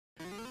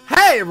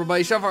Hey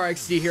everybody,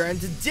 ShadowFireXD here, and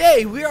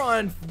today we are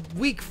on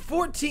week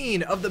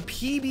 14 of the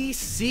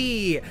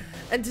PBC,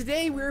 and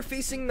today we're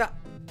facing the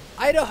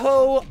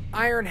Idaho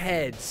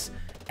Ironheads,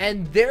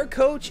 and their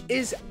coach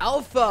is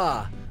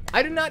Alpha.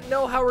 I do not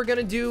know how we're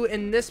gonna do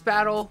in this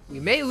battle. We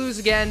may lose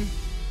again.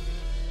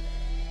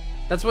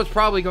 That's what's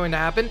probably going to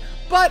happen,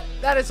 but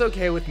that is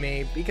okay with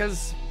me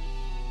because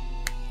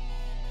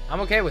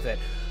I'm okay with it.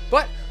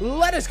 But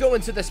let us go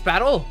into this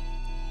battle,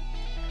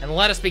 and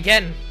let us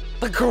begin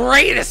the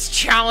greatest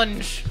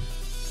challenge.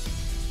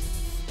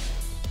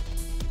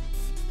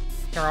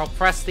 Here, I'll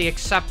press the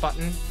accept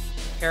button.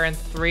 Here in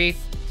 3,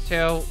 2,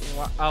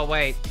 1. Oh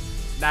wait,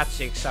 that's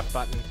the accept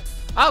button.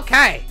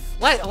 Okay,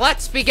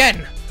 let's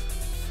begin.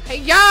 Hey,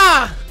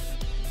 yeah.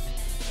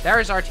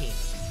 There's our team.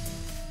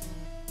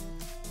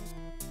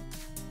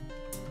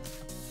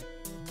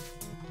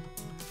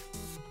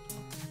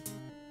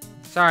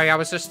 Sorry, I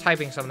was just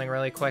typing something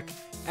really quick.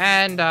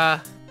 And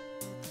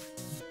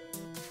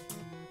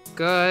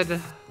good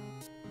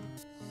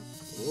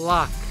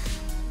luck,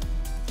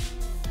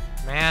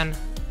 man.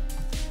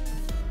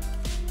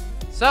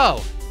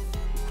 So,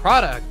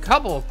 brought a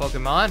couple of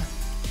Pokemon,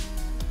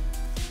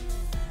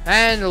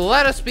 and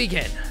let us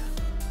begin.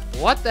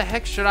 What the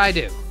heck should I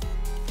do?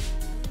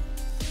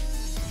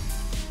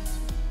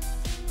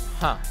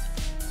 Huh.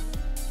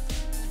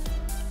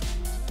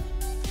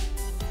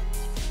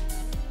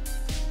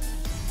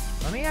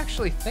 Let me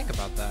actually think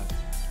about that.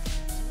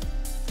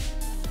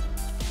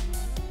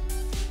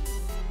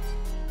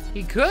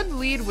 He could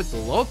lead with the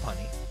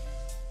Lopunny,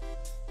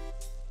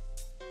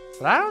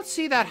 but I don't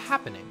see that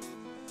happening.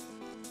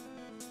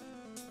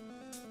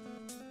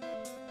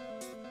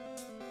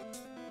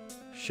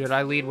 Should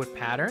I lead with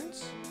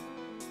patterns?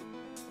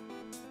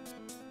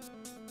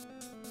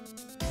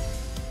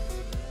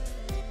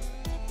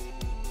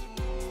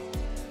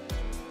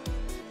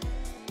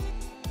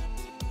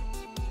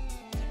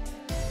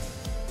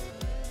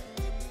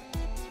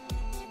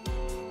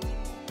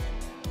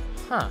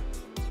 Huh.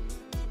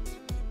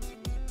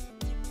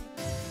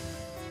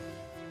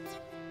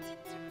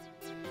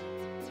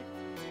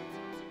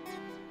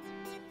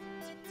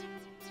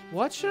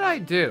 What should I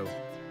do?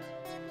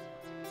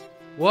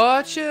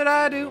 What should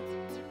I do?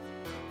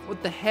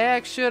 What the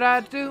heck should I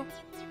do?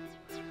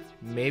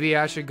 Maybe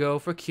I should go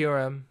for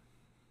Kyurem.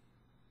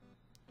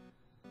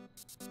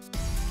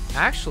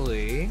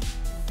 Actually,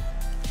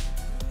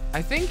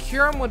 I think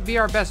Kyurem would be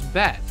our best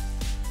bet.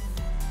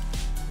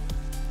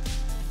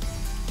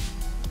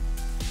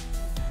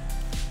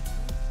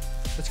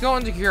 Let's go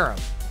into Kyurem.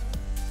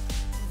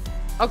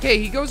 Okay,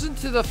 he goes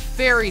into the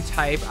fairy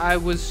type. I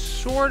was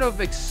sort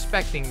of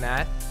expecting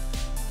that.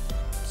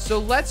 So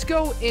let's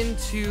go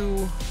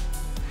into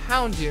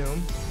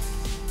Houndoom.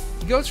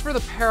 He goes for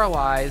the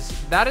Paralyze.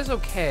 That is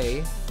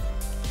okay.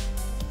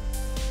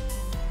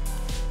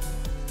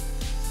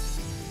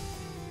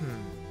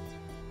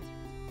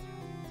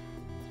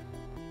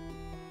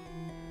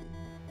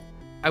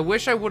 I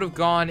wish I would have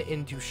gone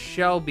into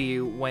Shelby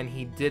when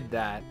he did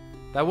that.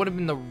 That would have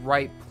been the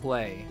right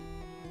play.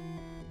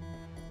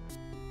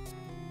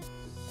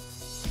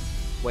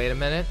 Wait a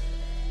minute.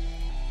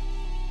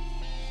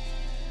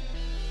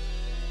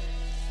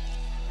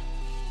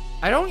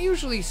 I don't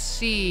usually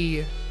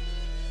see...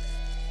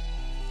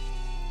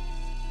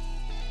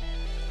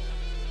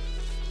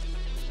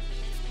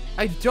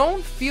 I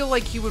don't feel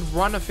like he would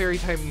run a fairy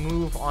type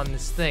move on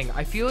this thing.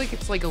 I feel like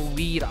it's like a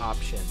lead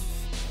option.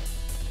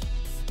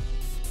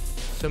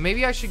 So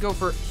maybe I should go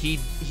for... He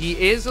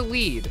is a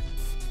lead.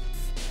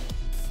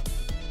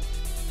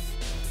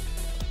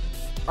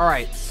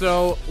 Alright,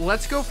 so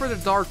let's go for the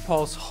Dark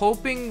Pulse,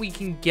 hoping we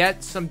can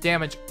get some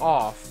damage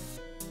off.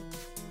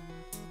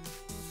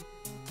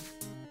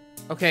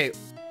 Okay,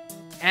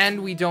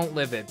 and we don't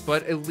live it,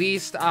 but at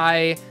least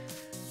I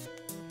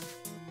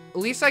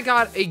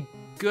got a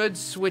good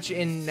switch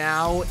in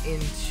now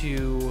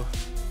into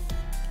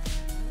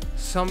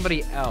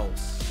somebody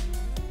else.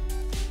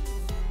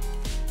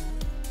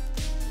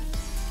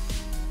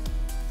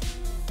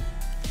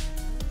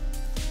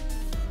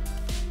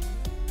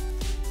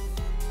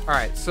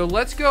 Alright, so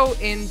let's go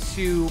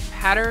into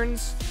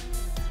patterns,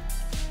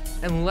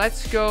 and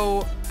let's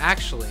go,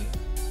 actually,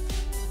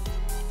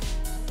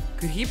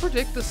 could he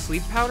predict the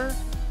sleep powder?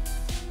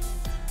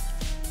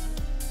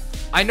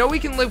 I know we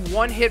can live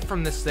one hit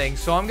from this thing,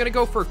 so I'm gonna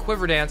go for a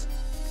Quiver Dance.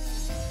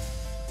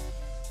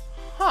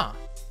 Huh.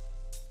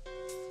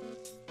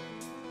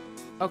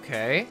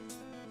 Okay.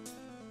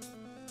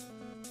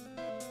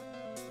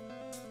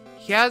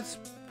 He has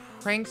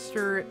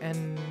Prankster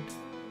and...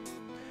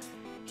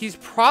 He's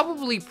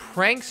probably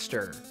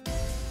Prankster.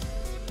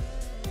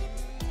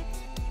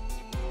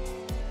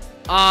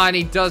 Ah, and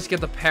he does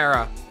get the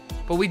para.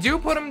 But we do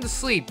put him to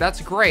sleep.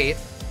 That's great.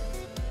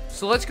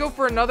 So let's go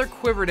for another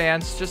Quiver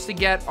Dance just to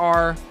get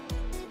our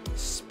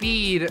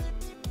speed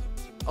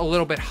a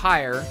little bit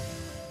higher.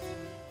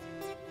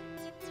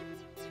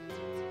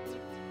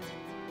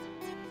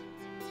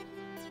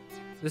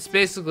 This is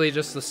basically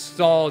just the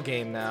stall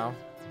game now.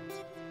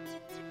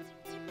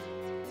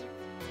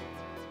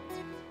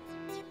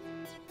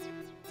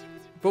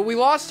 But we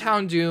lost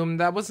Houndoom.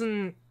 That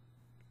wasn't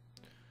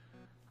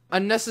a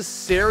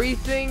necessary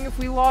thing if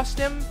we lost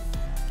him.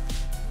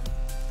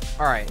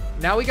 Alright,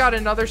 now we got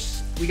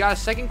a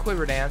second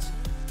Quiver Dance.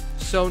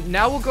 So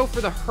now we'll go for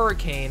the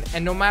Hurricane,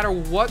 and no matter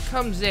what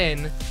comes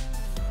in,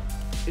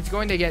 it's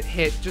going to get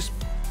hit. Just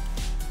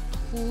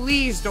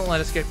please don't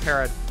let us get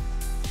parried.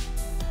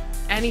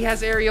 And he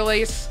has Aerial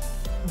Ace,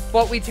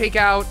 but we take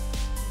out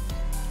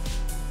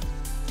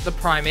the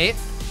Primate.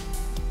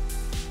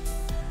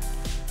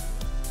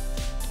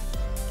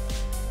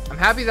 I'm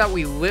happy that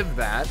we lived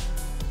that.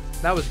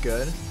 That was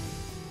good.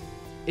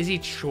 Is he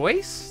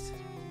choiced?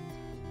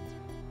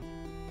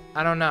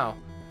 I don't know.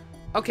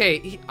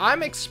 Okay,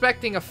 I'm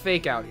expecting a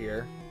fake out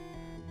here.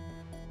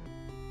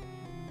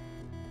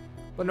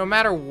 But no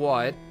matter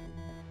what.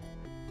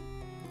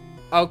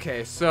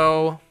 Okay,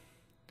 so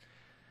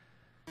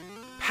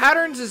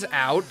Patterns is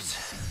out.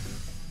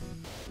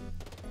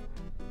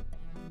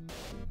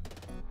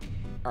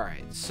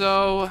 Alright,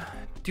 so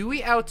do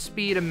we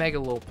outspeed a Mega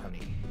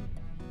Lopunny?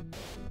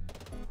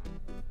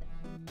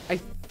 I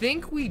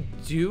think we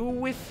do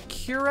with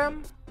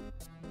Kyurem.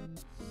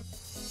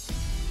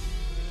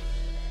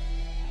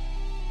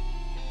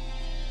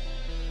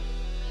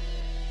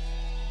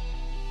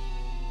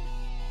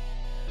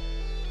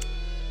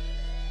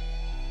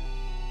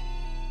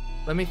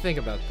 Let me think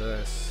about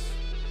this.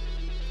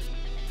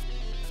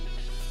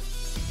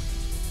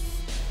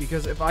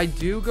 Because if I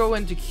do go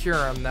into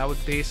Kyurem, that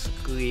would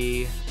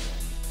basically...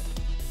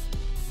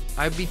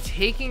 I'd be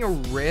taking a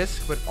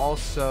risk, but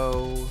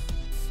also...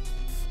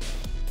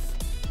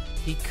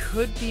 He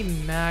could be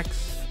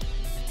max...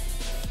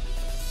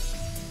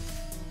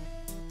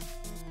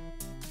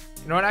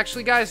 You know what,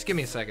 actually, guys? Give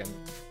me a second.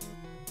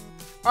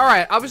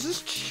 Alright, I was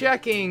just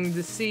checking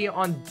to see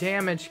on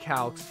damage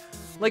calcs.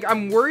 Like,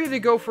 I'm worried to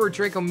go for a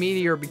Draco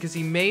Meteor because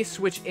he may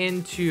switch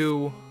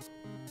into...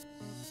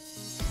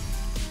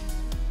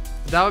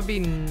 That would be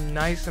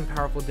nice and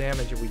powerful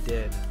damage if we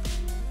did.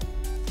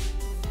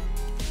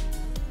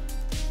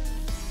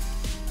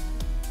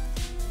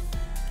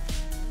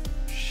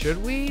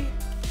 Should we?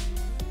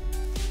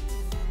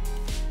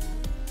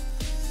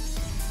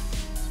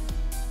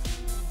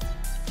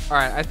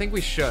 Alright, I think we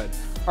should.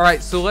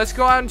 Alright, so let's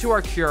go out into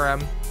our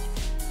Kyurem.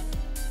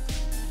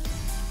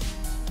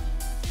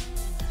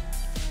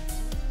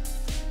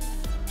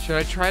 Should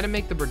I try to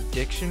make the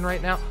prediction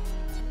right now?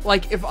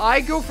 Like, if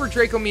I go for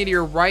Draco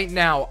Meteor right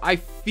now, I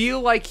feel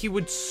like he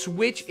would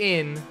switch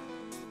in.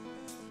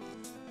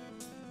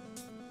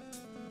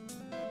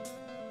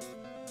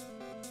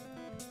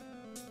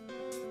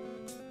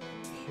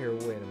 Here,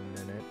 wait a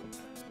minute.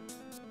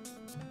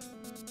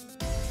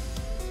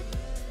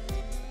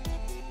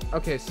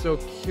 Okay, so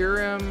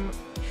Kyurem,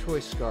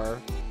 Choice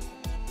Scarf.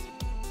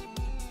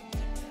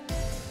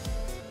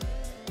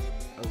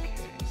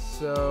 Okay,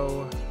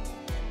 so...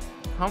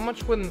 How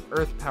much would an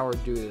Earth Power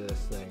do to this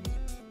thing?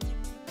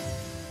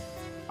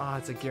 Ah,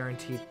 it's a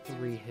guaranteed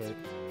 3-hit.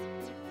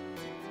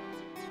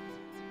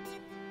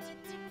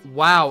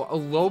 Wow, a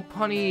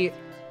Lopunny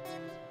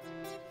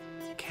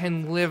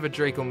can live a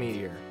Draco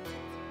Meteor.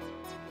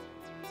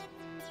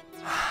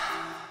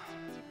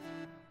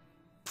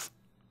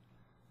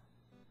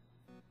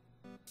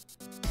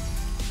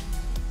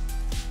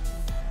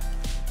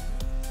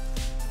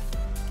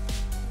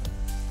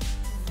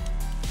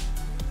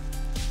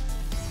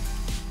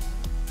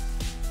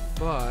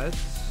 But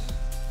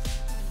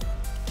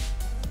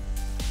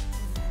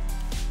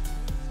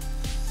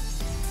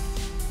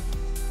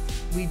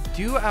we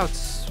do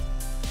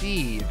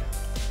outspeed.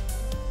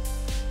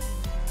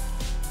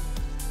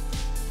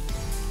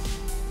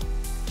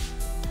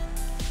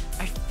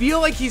 I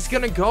feel like he's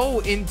gonna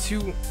go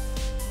into...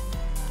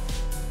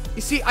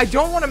 You see, I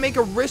don't want to make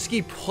a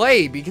risky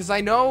play because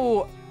I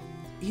know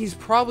he's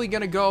probably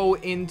gonna go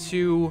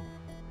into...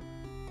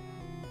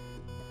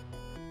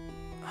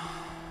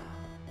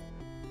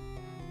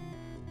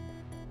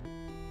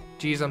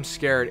 Jeez, I'm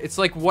scared. It's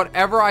like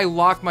whatever I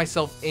lock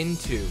myself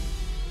into.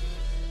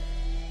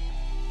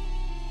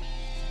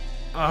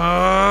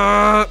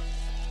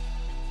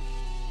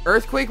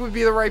 Earthquake would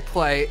be the right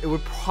play. It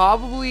would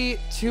probably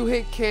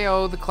 2-hit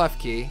KO the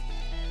Klefki.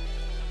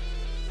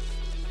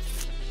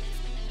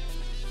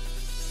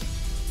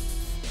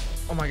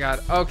 Oh my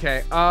god.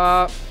 Okay.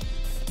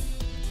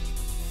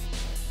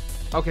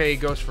 Okay, he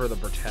goes for the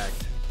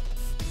Protect.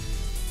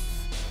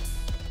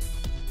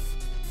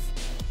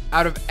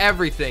 Out of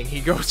everything,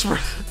 he goes for...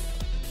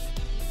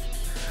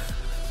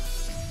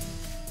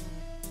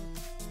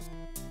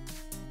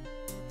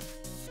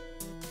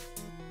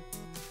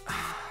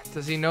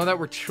 Does he know that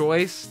we're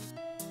choiced?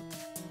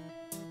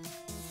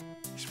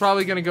 He's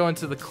probably gonna go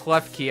into the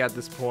Klefki at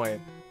this point.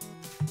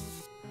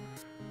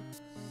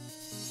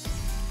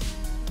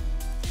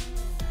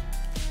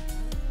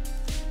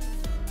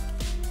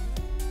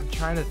 I'm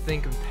trying to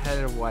think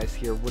competitive-wise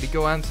here. Would he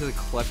go out into the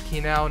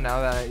Klefki now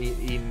that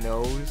he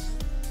knows?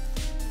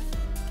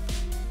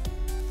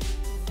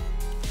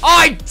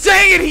 Oh,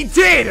 dang it, he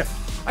did!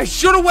 I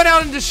should have went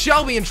out into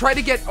Shelby and tried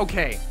to get...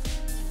 Okay.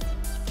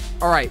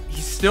 Alright,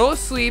 he's still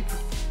asleep.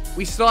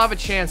 we still have a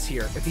chance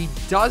here. If he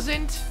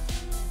doesn't,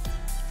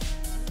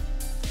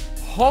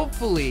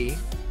 hopefully...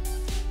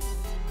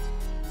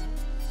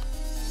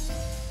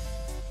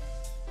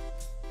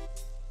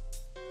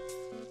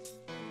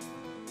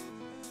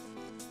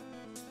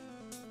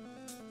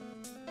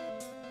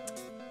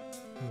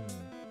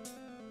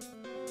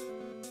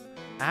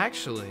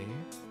 Actually...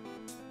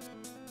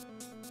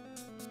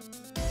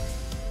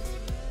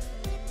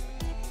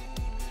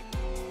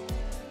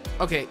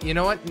 Okay, you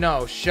know what?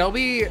 No,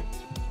 Shelby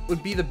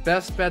would be the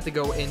best bet to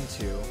go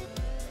into.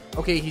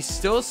 Okay, he's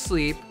still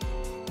asleep.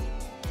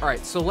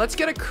 Alright, so let's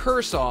get a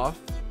curse off.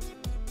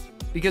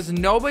 Because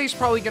nobody's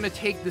probably going to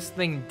take this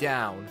thing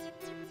down.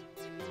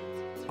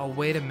 Oh,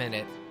 wait a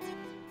minute.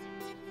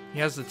 He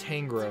has the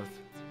Tang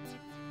growth.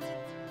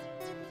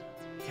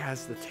 He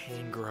has the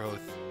Tang growth.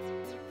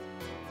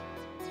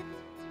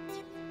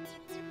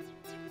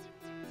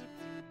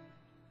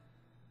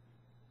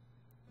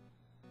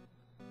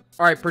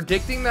 Alright,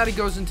 predicting that he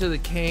goes into the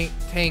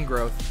Tang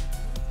growth.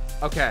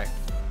 Okay.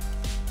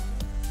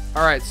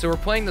 Alright, so we're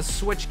playing the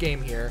Switch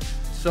game here.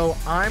 So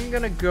I'm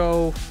gonna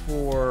go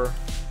for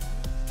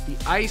the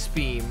Ice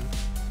Beam,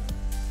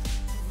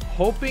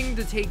 hoping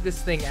to take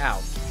this thing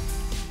out.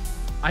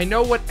 I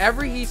know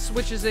whatever he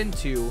switches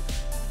into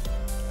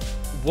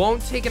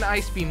won't take an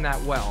Ice Beam that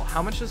well.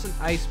 How much does an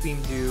Ice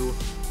Beam do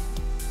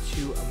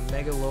to a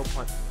Mega Low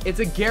Punch? It's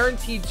a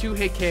guaranteed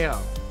 2-hit KO.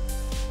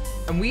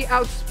 And we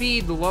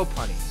outspeed the Low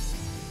Punny.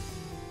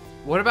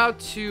 What about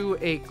to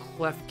a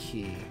Cleft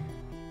Key?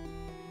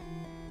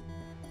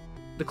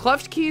 The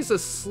Cleft Key is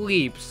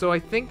asleep, so I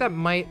think that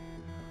might...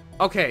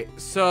 Okay,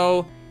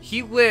 so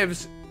he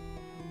lives...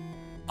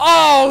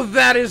 Oh,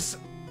 that is...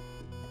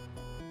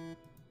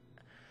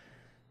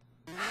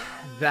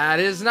 That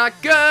is not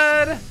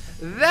good!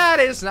 That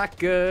is not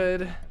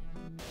good!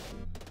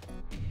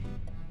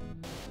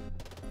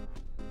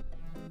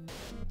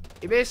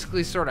 He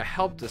basically sort of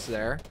helped us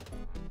there.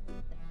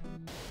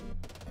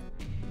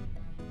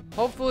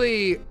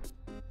 Hopefully...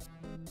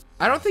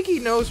 I don't think he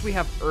knows we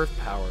have Earth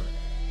Power.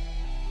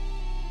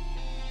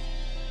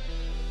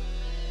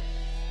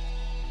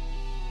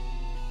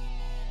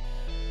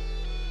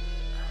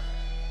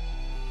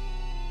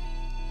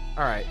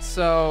 Alright,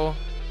 so...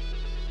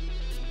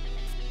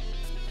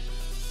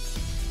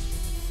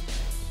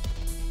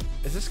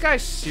 Is this guy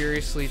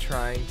seriously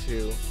trying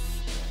to...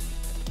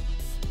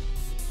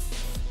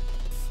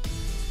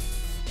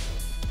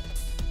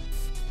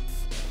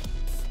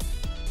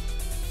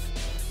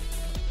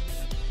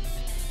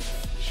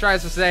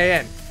 Tries to stay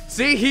in.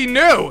 See, he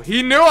knew.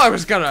 He knew I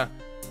was gonna.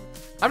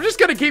 I'm just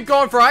gonna keep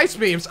going for Ice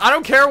Beams. I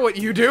don't care what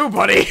you do,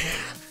 buddy.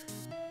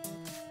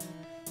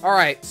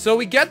 Alright, so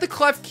we get the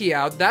Cleft Key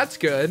out. That's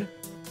good.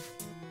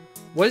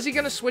 What is he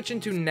gonna switch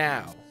into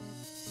now?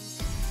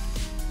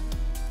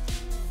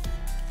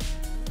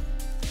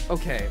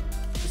 Okay,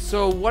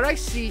 so what I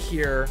see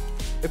here,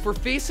 if we're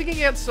facing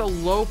against a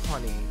Low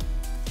Punny,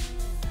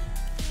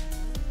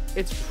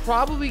 it's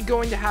probably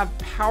going to have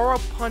Power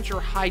Up Punch or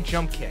High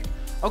Jump Kick.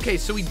 Okay,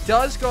 so he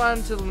does go out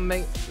into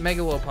the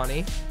Mega Low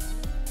Punny.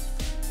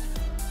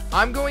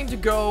 I'm going to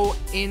go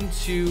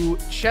into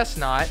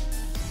Chestnut.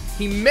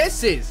 He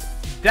misses.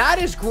 That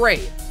is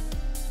great.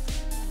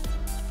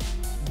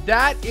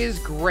 That is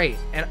great.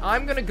 And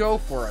I'm going to go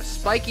for a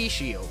Spiky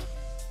Shield.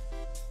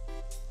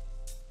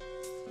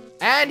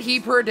 And he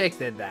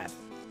predicted that.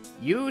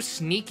 You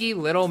sneaky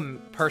little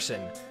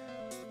person.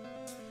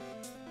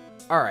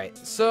 Alright,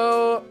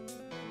 so...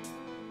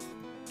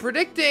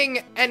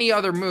 predicting any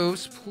other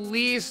moves,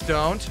 please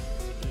don't.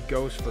 He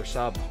goes for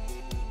sub.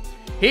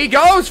 He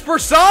goes for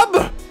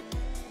sub!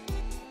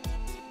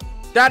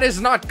 That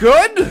is not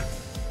good!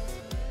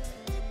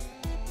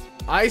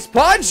 Ice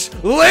Punch!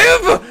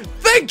 Live!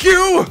 Thank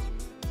you!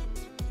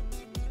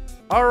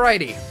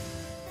 Alrighty.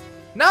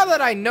 Now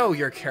that I know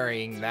you're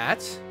carrying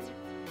that...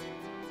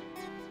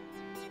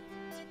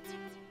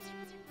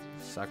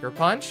 Sucker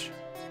Punch.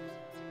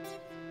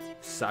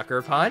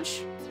 Sucker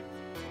Punch.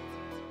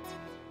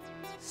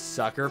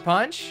 Sucker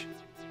Punch.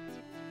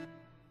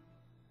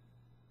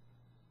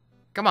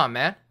 Come on,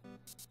 man.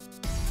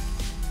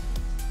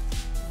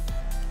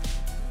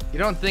 You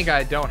don't think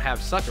I don't have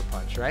Sucker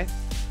Punch, right?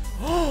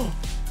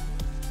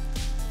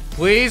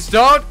 Please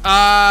don't.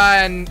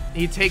 And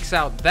he takes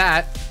out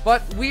that.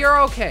 But we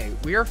are okay.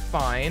 We are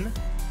fine.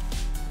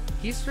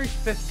 He's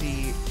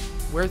 350.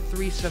 We're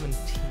 317.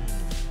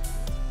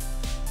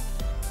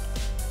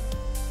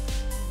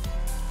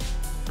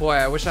 Boy,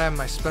 I wish I had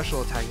my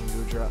special attacking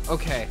Gudra.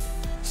 Okay.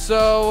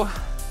 So,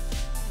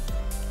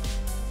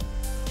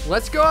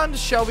 let's go on to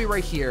Shelby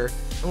right here,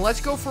 and let's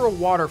go for a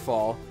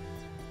Waterfall.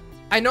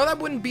 I know that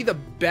wouldn't be the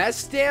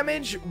best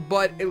damage,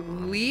 but at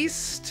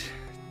least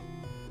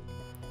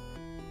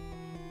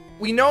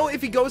we know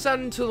if he goes out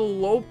into the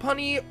Low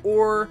Punny,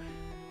 or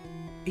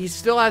he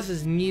still has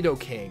his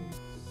Nidoking.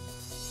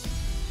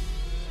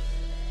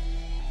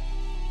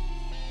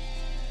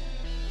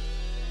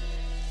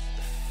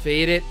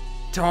 Fade it.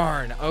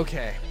 Darn.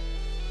 Okay.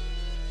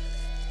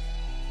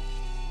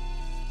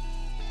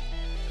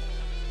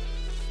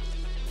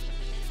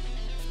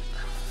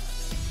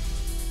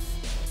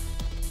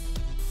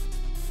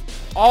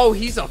 Oh,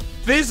 he's a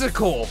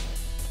physical.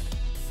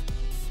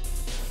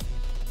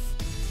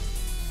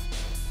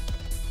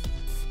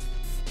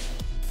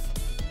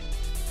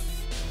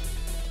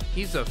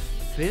 He's a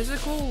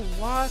physical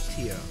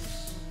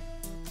Latios.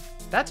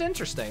 That's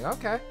interesting.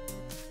 Okay.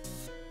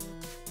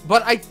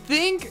 But I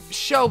think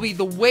Shelby,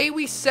 the way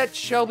we set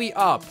Shelby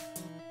up,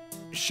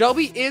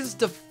 Shelby is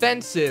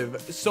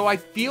defensive, so I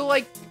feel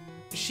like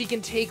she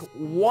can take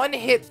one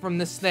hit from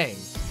this thing.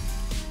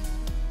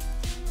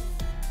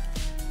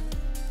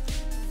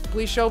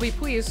 Please, Shelby,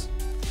 please.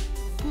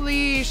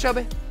 Please,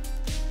 Shelby.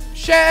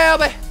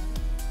 Shelby!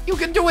 You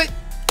can do it!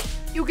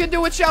 You can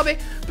do it, Shelby!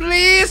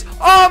 Please!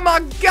 Oh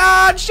my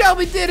god!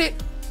 Shelby did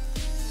it!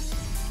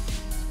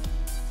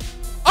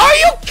 Are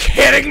you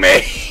kidding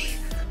me?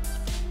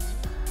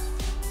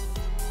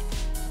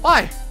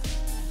 Why?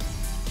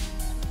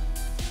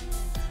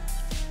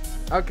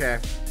 Okay.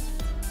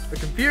 The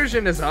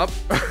confusion is up.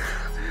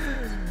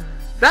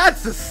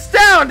 That's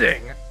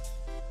astounding!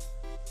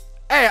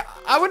 Hey,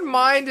 I wouldn't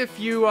mind if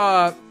you,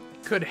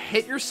 could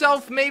hit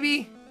yourself,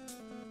 maybe?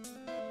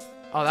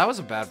 Oh, that was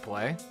a bad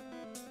play.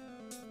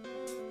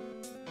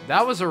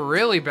 That was a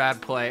really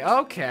bad play.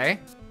 Okay.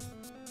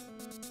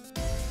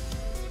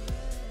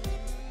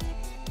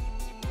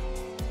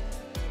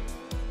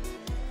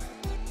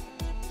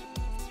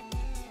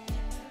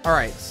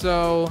 Alright,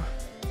 so...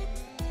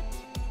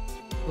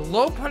 the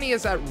Lopunny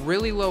is at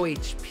really low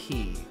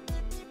HP.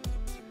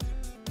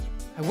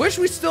 I wish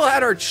we still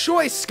had our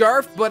choice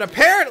scarf, but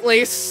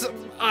apparently a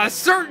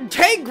certain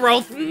tank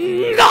growth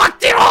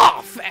knocked it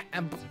off!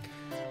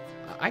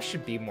 I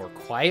should be more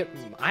quiet.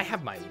 I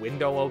have my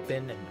window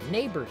open and the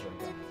neighbors are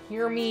gonna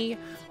hear me.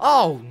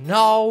 Oh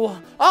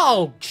no.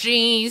 Oh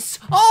jeez.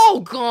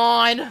 Oh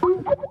god.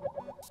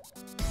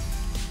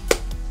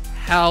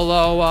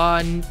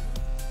 Hello,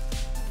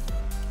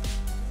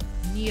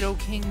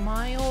 Nidoking,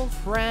 my old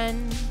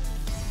friend.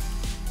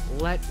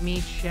 Let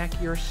me check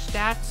your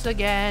stats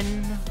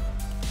again.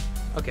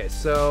 Okay,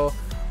 so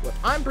what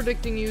I'm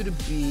predicting you to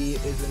be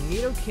is a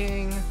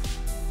Nidoking,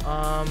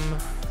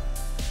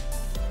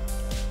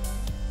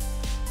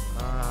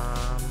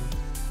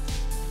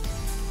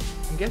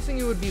 I'm guessing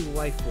you would be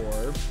Life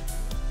Orb.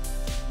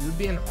 You would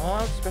be an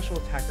all-out special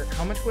attacker.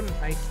 How much would an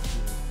Ice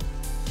Beam?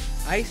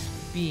 Ice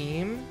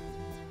Beam.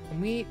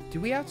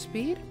 Do we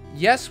outspeed?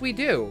 Yes, we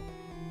do.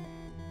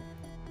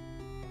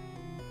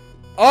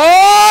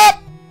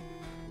 Oh!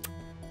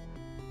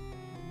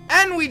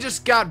 And we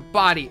just got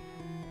body.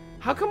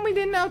 How come we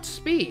didn't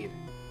outspeed?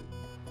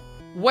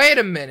 Wait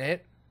a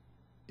minute.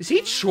 Is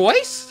he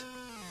choiced?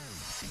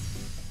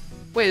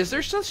 Wait, is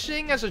there such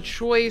thing as a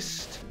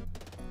choiced?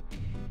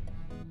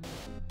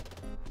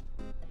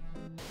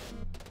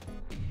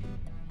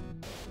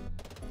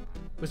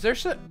 Is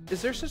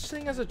there such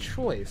thing as a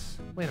choice?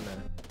 Wait a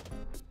minute.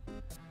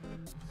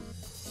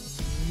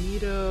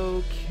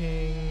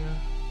 Nidoking.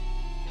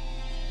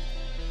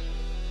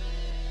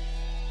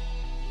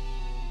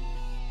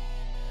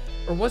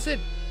 Or was it?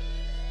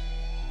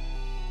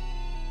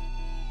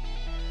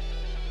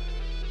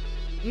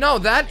 No,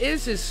 that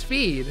is his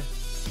speed.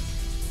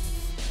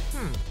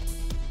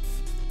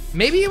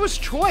 Maybe it was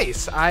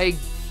choice. I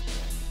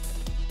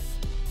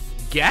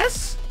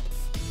guess?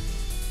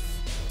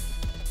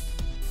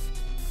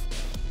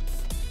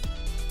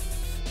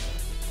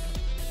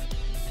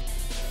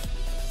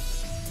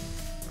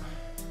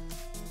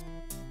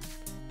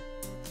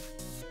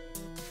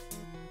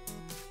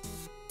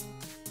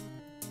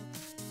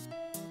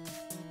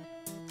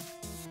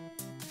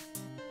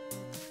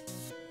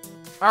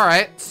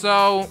 Alright,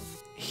 so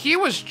he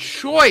was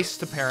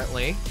choiced,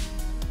 apparently.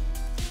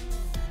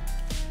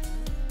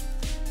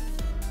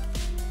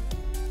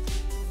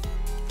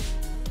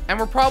 And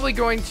we're probably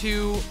going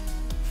to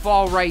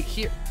fall right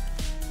here.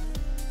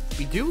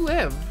 We do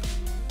live.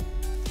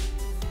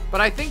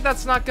 But I think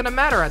that's not going to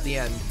matter at the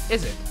end,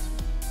 is it?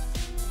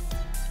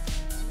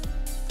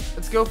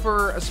 Let's go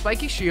for a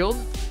spiky shield.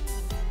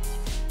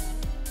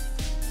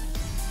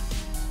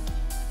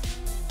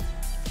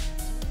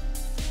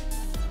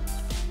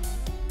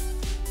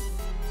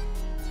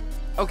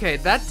 Okay,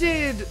 that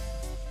did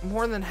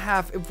more than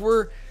half. If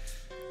we're...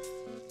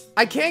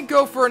 I can't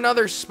go for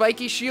another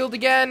spiky shield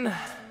again.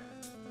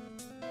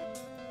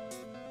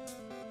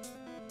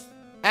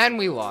 And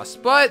we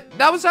lost. But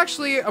that was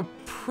actually a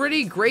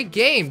pretty great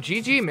game.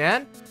 GG,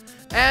 man.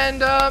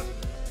 And,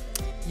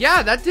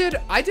 yeah,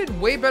 I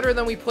did way better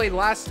than we played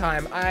last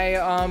time.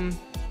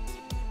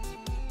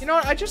 You know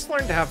what? I just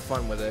learned to have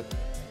fun with it.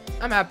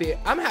 I'm happy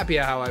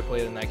at how I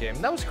played in that game.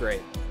 That was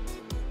great.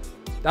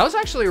 That was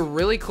actually a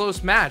really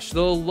close match. The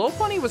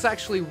Lopunny was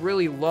actually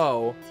really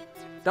low.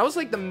 That was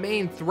like the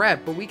main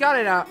threat, but we got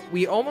it out.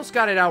 We almost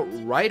got it out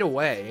right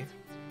away.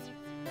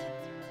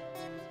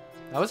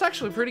 That was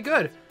actually pretty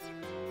good.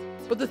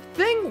 But the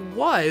thing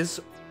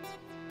was,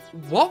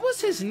 what was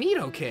his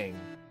Nidoking?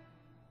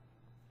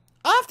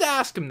 I'll have to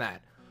ask him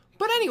that.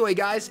 But anyway,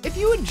 guys, if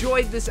you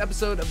enjoyed this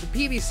episode of the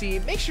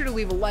PBC, make sure to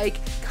leave a like,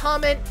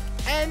 comment,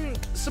 and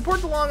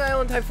support the Long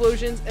Island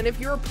Typhlosions. And if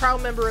you're a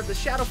proud member of the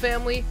Shadow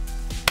family,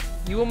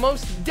 you will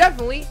most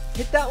definitely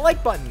hit that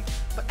like button.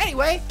 But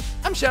anyway,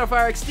 I'm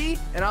ShadowFireXD,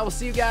 and I will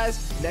see you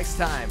guys next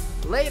time.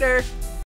 Later!